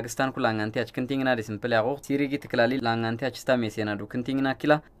ወረዳ ዳግስታን ኩላንጋንቲ አች ክንቲንግና ዲስምፕል ያቆ ሲሪጊ ትክላሊ ላንጋንቲ አች ስታሜሴና ዱ ክንቲንግና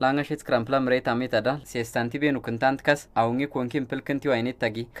ኪላ ላንጋሼት ክራምፕላ ምሬት አሜት አዳ ሴስታንቲ ቤኑ ክንታንት ካስ አሁን ኮንኪ ምፕል ክንቲው አይነት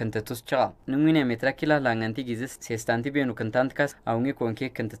ታጊ ክንተቱስ ቻ ንሙኒ ሜትራ ኪላ ላንጋንቲ ጊዝስ ሴስታንቲ ቤኑ ክንታንት ካስ አሁን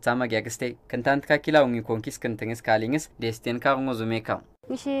ኮንኪ ክንተታማ ያግስቴ ክንታንት ካ ኪላ አሁን ኮንኪስ ክንትንግስ ካሊንግስ ዴስቴን ካርሞ ዙሜካ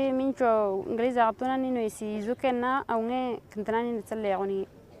مشي منشو إنجليزي عطونا نينويسي زوكنا أو نه كنتنا نتسلى يعني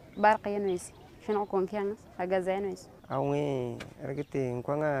بارقية نويسي شنو كون كيانس هجازة نويسي أو نه رجعتي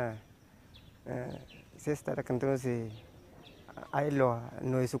نكونا سيستا كنتوسي أيلو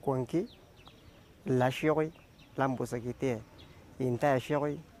نويسو كونكي لاشيوي لامبوسا كيتي إنتا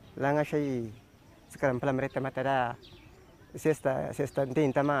شيوي لانغا شيء sekarang pelan mereka mata dah sesta nanti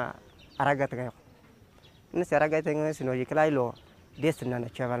inta ma araga tengah ini araga tengah sinoji kelailo ديسنا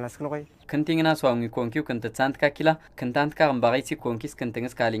نشافنا سكنوي كنتينا سوامي كونكيو كنت تسانت كاكيلا كنتانت كارم باغيتي كونكيس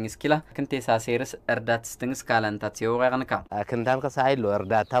كنتنس كالينس كيلا كنتي ساسيرس اردات ستنس كالانتاتيو غيرنكا كنتان كسايلو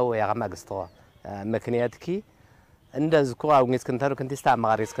ارداتاو يا غماغستوا مكنياتكي عند زكوا اونيس كنتانو كنتي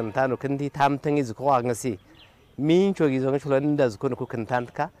استعماريس كنتانو كنتي تامتني زكوا غنسي مين شوغي زون شلو عند زكون كو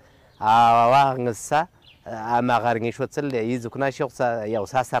كنتانتكا وا غنسا أما غارني شو تصل يزكنا شخص يا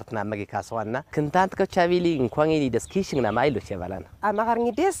وساسرتنا مجي كاسوانا كنتانت كتشافيلي إنكواني دي دسكيشنا ما يلو شبالنا أما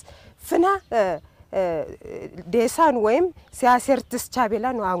غارني ديس فنا ديسان ويم سياسرتس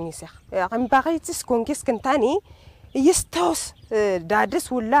شابيلان وعونيسخ عم بغيتس كونكيس كنتاني يستوس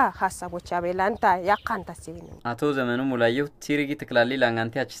دادس ولا خاصة بوشابيلان تا يقان تسينو أتو زمانو ملايو تيريجي تكلالي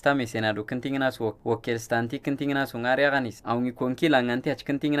لانغانتي أجستا ميسينادو كنتينغنا سو وكيلستانتي كنتينغنا سو غاريا غانيس أوني كونكي لانغانتي أج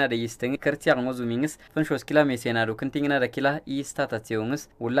كنتينغنا دا يستنغ كرتيا غموزو مينغس فنشوس كلا ميسينادو كنتينغنا دا كلا يستا تاتيونغس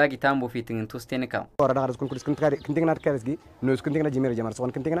ولا جيتامبو في تنغنتوس تينكا وردا غارس كونكريس كنتينغنا تكارسجي نوز كنتينغنا جيمير جمار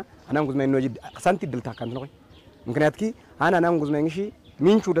سوان كنتينغنا أنا نقول ما نوجد سانتي دلتا كانتنوي ممكن أتكي أنا نقول ما ينشي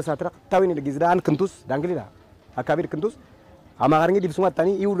مين شو ده ساترا تاوين الجزيرة أنا كنتوس دانجلي دا أكابير كنتوس أما غارني دي بسمات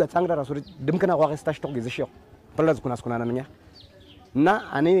تاني يورد تانغرا راسوري دمكنا واقع تاشتوك جزشيو بلاد كنا سكنا نمنيا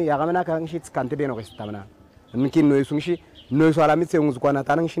نا أنا يا غمنا كانشي تكانتي بينو كستامنا ممكن نويسونشي نويسو على ميت سيونز كنا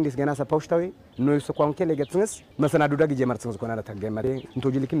تانغشين ديس جنا سبوشتاوي no so konke legatngs masana duda gi jemartngs kona la tagemare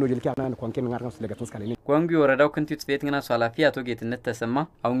ntojiliki nojiliki ana konke ngarngs legatngs kale ኮንጊ ወረዳው ክንቲ ጽፌት ግና ሷላፊ አቶ ጌትነት ተሰማ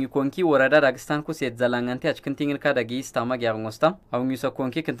አውኒ ኮንኪ ወረዳ ዳግስታን ኩ ሴት ዘላንጋንቲ አች ክንቲንግን ካዳጊ ስታማግ ያርሞስታ አውኒ ሶ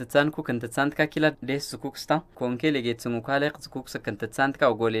ኮንኪ ክንትጻን ኩ ክንትጻንት ካኪላ ዴስ ኩክስታ ኮንኬ ለጌትስሙ ካለቅ ኩክስ ክንትጻንት ካ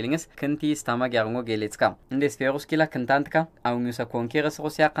ጎሌልንግስ ክንቲ ስታማግ ያርሞ ጌሌትካ እንዴስ ፌሩስ ኪላ ክንታንትካ አውኒ ሶ ኮንኪ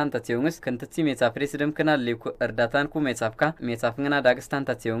ረስሮሲያ ካንታቲውንግስ ክንትጺ ሜጻ ፍሬስደም ከና ለኩ እርዳታን ኩ ሜጻፍካ ሜጻፍንግና ዳግስታን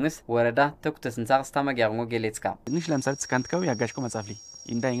ታቲውንግስ ወረዳ ተኩተስንጻ ስታማግ ያርሞ ጌሌትካ ንሽ ለምሳሌ ጽካንትካው ያጋሽኮ መጻፍሊ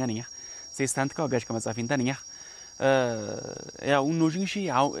እንዳይኛንኛ ሴስታንት ካው ጋሽ ከመጻፊንታንኛ ያው ኖጅንሺ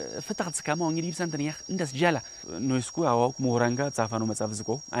ያው ፍታክት ከማው እንግዲህ ብሰንተኛ እንደስ ጃላ ኖስኩ ያው ሞራንጋ ጻፋኑ መጻፍ ዝቆ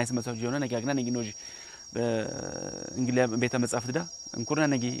አይስ መጻፍ ጆና ነጋግና ነኝ ኖጅ እንግሊያ ቤተ መጻፍት ዳ እንኩርና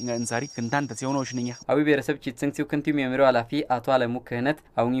ነጊ እንሳሪ ክንታንተ ሲሆነውሽ ነኛ አዊ ብሔረሰብ ቺትስንግሲው ክንቲው የሚያምረው ኃላፊ አቶ አለሙ ክህነት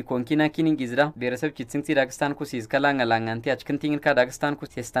አውኒ ኮንኪና ኪኒንግ ይዝራ ብሔረሰብ ቺትስንግሲ ዳግስታን ኩ ሲዝ ከላንጋላንጋንቲ አች ክንቲንግን ካ ዳግስታን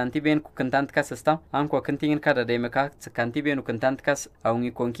ኩ ሴስታንቲ ቤን ኩ ክንታንት ካ ሰስታ አንኮ ክንቲንግን ካ ዳይመካ ጽካንቲ ቤኑ ክንታንት ካስ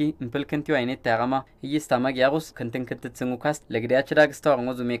አውኒ ኮንኪ እምፕል ክንቲው አይነት ታራማ ይስታማግ ያሩስ ክንትን ክትጽንጉ ካስ ለግዳያች ዳግስታው አርሞ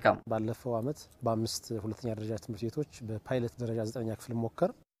ዙሜካ ባለፈው አመት በአምስት ሁለተኛ ደረጃ ትምህርት ቤቶች በፓይለት ደረጃ 9ኛ ክፍል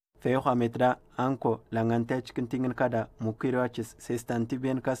ሞከር feyo khamedra anko langantech kintingin kada mukiriwachis sestanti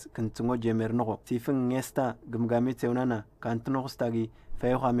benkas kintungo jemernogo sifin ngesta gumgamit seunana kantnoxtagi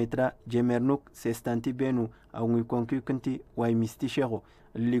feyo khamedra jemernuk sestanti benu awngi konku kinti waymisti shego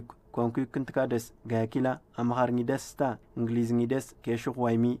lik konku kintkades gakila amharngides sta inglizngides keshu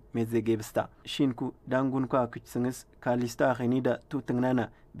waymi mezegebsta shinku dangunka kitsinges kalista khinida tutingnana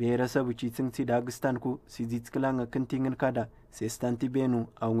ብሔረሰብ ቺትንግሲ ዳግስታንኩ ሲዚትክላንጋ ክንቲንግን ካዳ ሴስታንቲ ቤኑ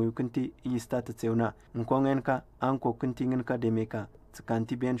አውንዩ ክንቲ ይስታተጽውና እንኮንገንካ አንኮ ክንቲንግን ካደሜካ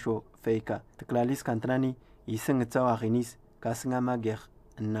ጽካንቲ ቤንሾ ፌይካ ትክላሊስ ካንትናኒ ይስንግጻው አኺኒስ ካስንጋማ ገህ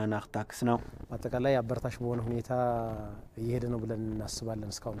እና ናክታክስ ነው አጠቃላይ አበርታሽ በሆነ ሁኔታ እየሄደ ነው ብለን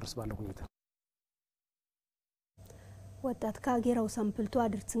እናስባለን እስካሁን ድረስ ባለው ሁኔታ ወጣት ካጌራው ሳምፕልቱ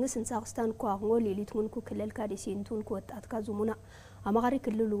አድርጽንስ እንሳክስታን ኳንጎ ሌሊቱን ኩ ክለል ካዲሲንቱን ኩ ወጣት ካዙሙና አማሪ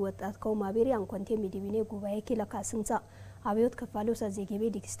ክልሉ ወጣት ካው ማቤሪ አንኮንቴ ሚዲቢኔ ጉባኤ ኪለካ ስንጻ አብዮት ከፋለው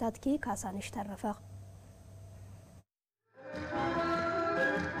ሳዜጌቤ ዲክስታትኪ ካሳነሽ ተረፈ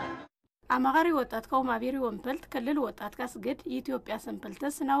አማሪ ወጣት ካው ማቤሪ ወንፈልት ክልል ወጣት ካስግድ ኢትዮጵያ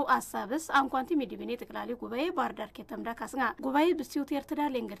ሰምፕልተስ ነው አሳብስ አንኳንቲ ሚዲቢኔ ተክላሊ ጉባኤ ባርዳር ከተምዳ ካስጋ ጉባኤ ብሲው ተርተዳ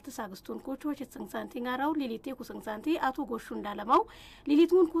ለንገርት ሳግስቱን ኮቾች ጽንሳንቲ ጋራው ሊሊቴ ኩስንሳንቲ አቶ ጎሹ እንዳለማው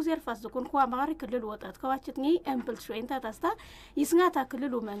ሊሊቱን ኩዘር ፋዝኩን ኮ አማሪ ክልል ወጣት ካዋችትኒ ኤምፕልት ሾይንታ ታስታ ይስናታ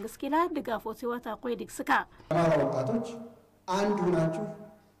ክልሉ መንግስት ኪላ ድጋፎ ሲወታ ቆይ ዲክስካ አማራ ወጣቶች አንድ ሆናችሁ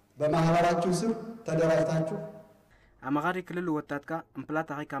በማህበራችሁ ስም ተደራጅታችሁ አማሪ ክልል ወጣትካ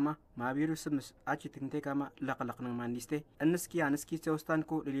እምፕላታ ሀይካማ ማቢሩ ስምስ አቺ ትንቴ ካማ ለቀለቅነ ማንዲስቴ እንስኪ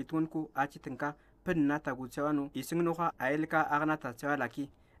ተውስታንኩ ሊሊቱንኩ አቺ ትንካ ፕንና ታጉቻዋኑ ይስንግኑኻ አይልካ አግናታ ቻላኪ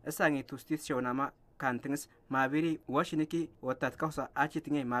እሳንጌ ቱስቲስ ሸውናማ ካንትንስ ማቢሪ ዋሽንኪ ወጣትካውሳ አቺ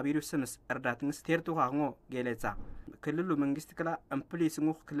ትንጌ ማቢሩ ስምስ እርዳትንስ ቴርቱ ሀንጎ ጌሌጻ ክልሉ መንግስት ክላ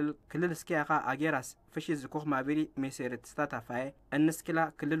እምፕሊስንጉ ክልል እስኪያኻ አጌራስ ፍሺ ዝኮኽ ማቢሪ ሜሴረት ስታታፋይ እንስኪላ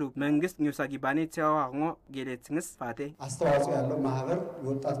ክልሉ መንግስት ኒውሳጊ ባኔ ቻዋ ሀንጎ ጌሌጽንስ ፋቴ አስተዋጽኦ ያለው ማህበር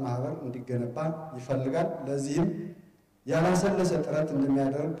የወጣት ማህበር እንዲገነባ ይፈልጋል ለዚህም ያላሰለሰ ጥረት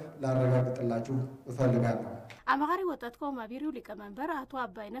እንደሚያደርግ ላረጋግጥላችሁ እፈልጋለሁ አማሪ ወጣት ካው ማቢሪው ሊቀመንበር አቶ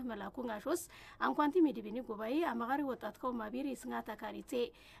አባይነህ መላኩን አሾስ አንኳንቲ ሚዲቢኒ ጉባኤ አማሪ ወጣት ካው ማቢሪ ስንጋታ ካሪቴ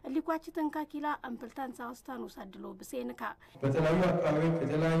ሊኳች ተንካኪላ አምፕልታን ሳውስታኑ ሳድሎ በሴንካ በተለያዩ አካባቢዎች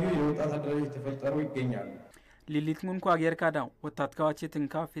የተለያዩ የወጣት አደረጃጀቶች ተፈጠሩ ይገኛሉ ሊሊትሙን ኮ አገር ካዳው ወጣት ካዋችትን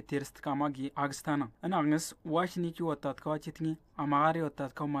ካፌ ቴርስት ካማጊ አግስታና እናግንስ ዋሽኒኪ ወጣት ካዋችትኒ አማሪ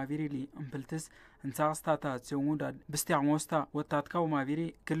ወጣት ካው ማቢሪሊ እምፕልትስ እንሳስታታ ጽሙዳ በስቲያሞስታ ወጣት ካው ማቢሪ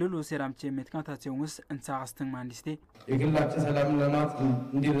ክልሉ ሰላምቼ ሜትካታ ጽሙስ እንሳስትን ማንዲስቴ የግላችን ሰላም ለማት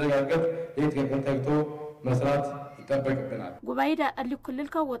እንዲረጋገጥ የትከከን ተግቶ መስራት ይጠበቅብናል ጉባኤዳ አሊ ክልል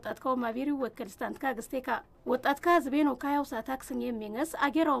ካው ወጣት ካው ማቢሪ ወከልስታንት ካግስቴካ ወጣት ካዝቤኖ ካያው ሳታክስን የሚንገስ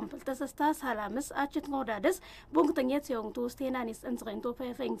አገራውን ፕልተሰስታ ሰላምስ አችት ሞዳደስ ቦንክተኛት ሲዮንቱ ስቴናኒስ እንጽንቶ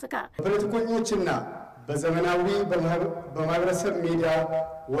ፈፈኝስካ ፖለቲከኞችና በዘመናዊ በማህበረሰብ ሚዲያ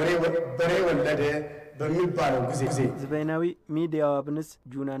በሬ ወለደ በሚባለው ጊዜ ዝበይናዊ ሚዲያ አብንስ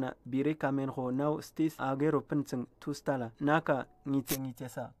ጁናና ቢሬ ካሜንሆ ናው ስቲስ አገሮፕንስን ቱስታላ ናካ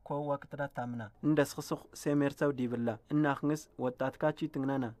ኒቴሳ ኮ ወቅትራ ታምና እንደስخصخ ሴሜርሳው ዲብላ እናኽንስ ወጣትካቺ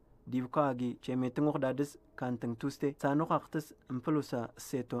ትንናና ዲብካጊ ቼሜትንጎ ዳድስ ካንትን ቱስቴ ሳኖ ኻክትስ እምፕሉሳ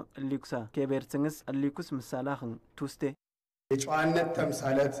ሴቶ ሊኩሳ ኬቤርትንስ ሊኩስ ምሳላኽን ቱስቴ የጨዋነት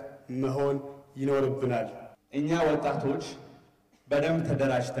ተምሳሌት መሆን ይኖርብናል እኛ ወጣቶች በደንብ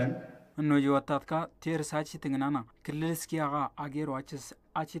ተደራጅተን እኖ የወጣትካ ቴርሳቺ ትንናና ክልልስኪያጋ አገሯችስ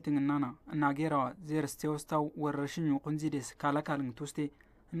አቺ ትንናና እናገራዋ ዘርስቴውስታው ወረሽኙ ቁንዚዴስ ካላካልን ቱስቴ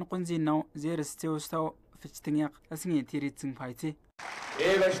ንቁንዚናው ዜርስተውስታው ፍጭትኛቅ እስኒ ቲሪትስን ፋይቲ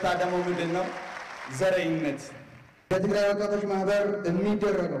በሽታ ደግሞ ምንድነው? ዘረኝነት በትግራይ ወጣቶች ማህበር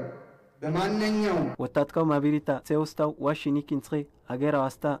የሚደረገው በማንኛውም ወጣትካው ማቢሪታ ሴውስታው ዋሽኒ ኪንጽሪ አገራ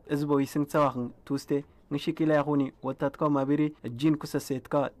ዋስታ እዝቦ ይስንጸዋኽን ቱስቴ ንሽኪላ ያኹኒ ወጣትካው ማቢሪ እጂን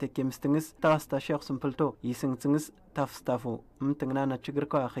ኩሰሴትካ ተኬምስትንስ ታስታ ሼኽ ስምፕልቶ ይስንጽንስ ታፍስታፎ ምትግናና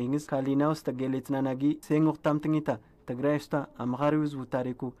ችግርካ አኺንስ ካሊናውስ ተገሌትናናጊ ሴንጉኽ ታምትኝታ ትግራይ ውስታ አምኻሪው ዝቡ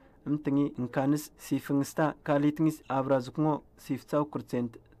ታሪኩ እምትኝ እንካንስ ሲፍንስታ ካሊትንስ አብራዝኩሞ ሲፍታው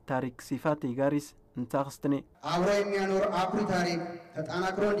ኩርሴንት ታሪክ ሲፋት ይጋሪስ እንታኽስትኔ አብሮ የሚያኖር አኩሪ ታሪክ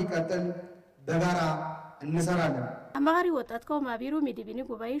ተጠናክሮ እንዲቀጥል በጋራ እንሰራለን። አማሪ ወጣት ከው ማቢሩ ሚዲቢኒ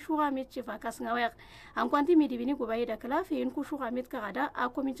ጉባኤ ሹጋሜት ቺፋካስ ngaweq አንኳንቲ ሚዲቢኒ ጉባኤ ደክላፍ ይንኩ ሹጋሜት ከጋዳ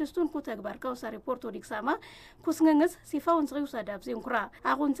አኮሚንቸስቱን ኩ ተግባር ካውሳ ሪፖርት ኦዲክሳማ ኩስንገንስ ሲፋውን ጽሪው ሳዳብ ዚንኩራ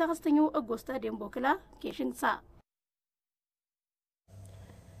አሁን ታክስተኛው አጎስታ ደምቦክላ ኬሽንሳ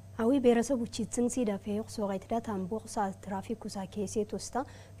አዊ ብሔረሰቦች ጽንሲ ዳፈው ሶጋይት ዳታም ቦክሳ ትራፊክ ውሳ ኬሴት ውስታ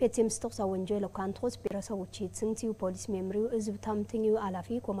ፌትምስተው ሳወንጀለ ካንትሮስ ብሔረሰቦች ጽንሲው ፖሊስ ሜምሪው እዝብ ታምትኒው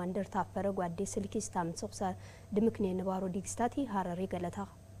አላፊ ኮማንደር ታፈረ ጓዴ ስልኪስ ታምጽውሳ ድምክኔ ነባሮ ዲግስታቲ ሀረሪ ገለታ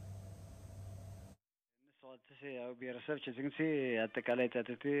ያው ብሔረሰብ ጽንሲ አጠቃላይ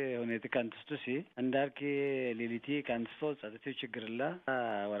ጸጥታ ሁኔታ ካንትስቱሲ እንዳርክ ሊሊቲ ካንትስቶ ጸጥታ ችግርላ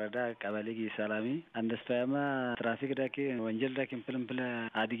ወረዳ ቀበሌ ሰላሚ አንደስታያማ ትራፊክ ዳኪ ወንጀል ዳኪ ምፕልምፕል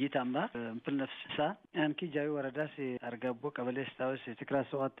አዲጊ ታምባ ምፕል ነፍሳ አንኪ ጃዊ ወረዳሲ አርጋቦ ቀበሌ ስታውስ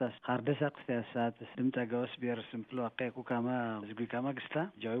ትክራስ ወጣስ ሃርደሳ ቅስያሳት ድምጣ ጋውስ ብሔር ሲምፕል አቀይኩ ካማ ዝጉ ካማ ግስታ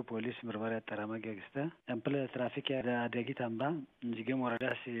ጃዊ ፖሊስ ምርመራ ያጠራማ ግስታ ምፕል ትራፊክ አዲጊ ታምባ እንጂገም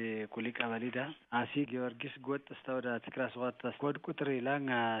ወረዳሲ ኩሊ ቀበሌ ዳ አሲ ጊዮርጊስ ጎጥ استودا تكراس وات كود كتري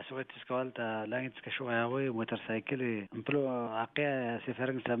لان سويت سكوالتا لان تكشوهاوي موتور سايكل امبلو عقيا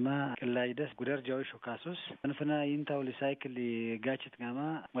سفرن سما كلا يدس غدر جوي شوكاسوس انفنا ينتاو لي سايكل لي غاچت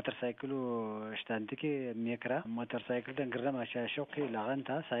غاما موتور سايكلو شتانتكي ميكرا موتور سايكل دنگرا ماشا شوكي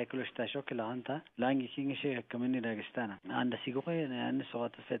لاغنتا سايكلو شتا شوكي لاغنتا لانغي كينشي كمني داغستانا عند سيغوي ان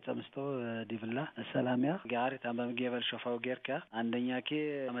سوات فيتمستو ديفلا السلاميا غاري تامبا ميغيبل شوفاو غيركا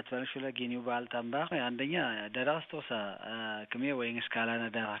عندنياكي متفلشولا غينيو بالتامبا عندنيا دراستوسا كمية وينس كالانا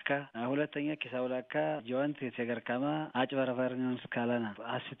دراكا هولتنيا كساولاكا جوانت تيغركاما اجبرفرنون سكالانا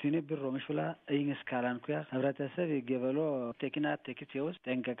اسيتيني بالرومشولا اينس كالان كيا هبرتاسب يجبلو تكينا تكيتيوس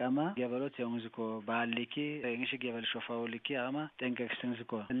تنككاما جبلو تيونزكو باليكي اينش جبل شوفاوليكي اما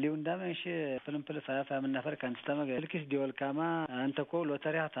تنككسنزكو اللي وندامش فيلم فلفا من نفر كان استمع الكيس ديول كاما انتكو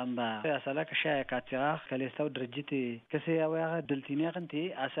لوتريا تامبا ياسلاك شاي كاتيا كليستاو درجتي كسياويا دلتينيا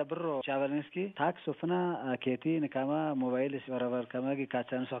كنتي اسبرو شابلنسكي تاكسوفنا كيتي نكاما موبايل سيرفر كما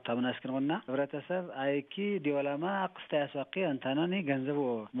كاتسان صوت تمناسكنونا ህብረተሰብ አይኪ ዲወላማ አቅስታ ያስዋቂ አንታናኒ ገንዘቡ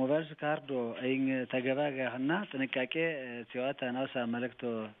ሞባይል ካርዶ አይን ተገባጋና ጥንቃቄ ሲዋታ ናውሳ መልክቶ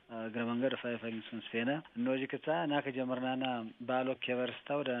ግረመንገር ፋይፋንስን ስፌና ኖጂክታ ናከ ጀመርናና ባሎ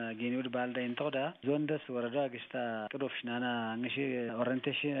ከቨርስታው ዳ ጌኒውድ ባልዳ እንተውዳ ዞንደስ ወረዳ ግስታ ቅዶፍሽናና እንሺ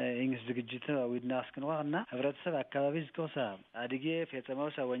ኦሪንቴሽን ኢንግስ ዝግጅት ዊድናስክንዋና ህብረተሰብ አካባቢ ዝኮሳ አዲጌ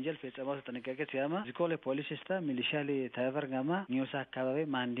ፈጸማውሳ ወንጀል ፈጸማውሳ ጥንቃቄ ሲያማ ዝኮለ ፖሊስስታ ሚሊሻሊ ታቨርጋማ ኒውስ አካባቢ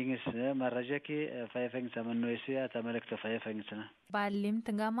ማንዲንግስ መረጃኪ ፋይፈንግስ መንወሲያ ተመለክተ ፋይፈንግስና ባለም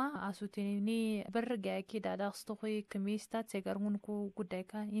ተንጋማ አሱቲኒ በርጋኪ ዳዳክስቶኺ ከሚስታት ሰገርሙንኩ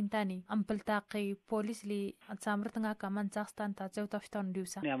ጉዳይካ ኢንታኒ አምፕልታቂ ፖሊስ ሊ አትሳምርተንጋ ካማን ጻክስታን ታዘው ታፍታን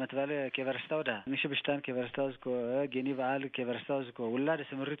ዲውሳ ያመት ባለ ከቨርስታውዳ ንሽብሽታን ከቨርስታውስኮ ጌኒ ባል ከቨርስታውስኮ ወላደ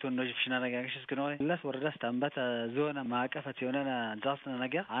ስምሪት ወንዶጅ ፍሽና ነጋግሽ እስከኖ ለስ ወረዳስ ታምባታ ዞና ማቀፈት የሆነና ጻክስና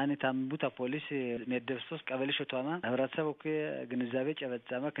ነገር አኒ ታምቡታ ፖሊስ ሜደብሶስ ቀበሌ ሸቷማ ህብረተሰቡ ግንዛቤ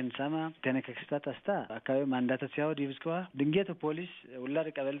ጨበጻማ ክንሳማ ተነከክስታት አስታ አካባቢ ማንዳታ ሲያው ዲብስኮ ድንገት ፖሊስ ወላደ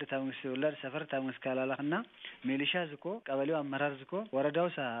ቀበሌ ታምስ ወላደ ሰፈር ታምስ ካላላህና ሚሊሻ ዝኮ ቀበሌው አመራር ዝኮ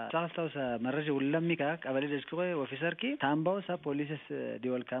ወረዳውሳ ጻክስታውሳ መረጃ ወለሚካ ቀበሌ ደስኮ ኦፊሰርኪ ታምባውሳ ፖሊስስ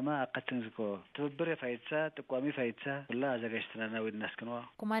ዲወልካማ አቀትን ዝኮ ትብብር ፋይትሳ ጥቋሚ ፋይትሳ ወላ አዘጋጅተናና ወድናስከነዋ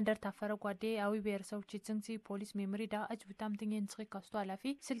ኮማንደር ታፈረ ጓዴ አዊ ብሔረሰቦች ጽንሲ ፖሊስ ሜሞሪ ዳ አጅብታም ትኝን ጽሪ ካስቶ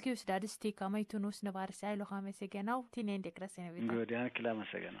አላፊ ስልኪውስ ዳድስቲ ካማይቱኖስ ነባርሳ አይሎ ኻመሰገናው ቲኔን ደክረሰነ ቢታ እንግዲህ ክላ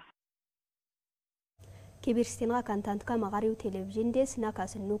መሰገና كبيرستنا كانت كما غاريو تلفزيون ديس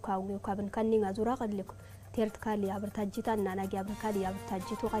ناكاسنو كاوغيو كابن كاني غازورا قلكو تيرت كالي ابرتاجيتا نانا غابر كالي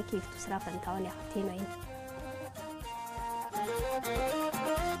ابرتاجيتو كيف تسرا فنتاون يا تينوين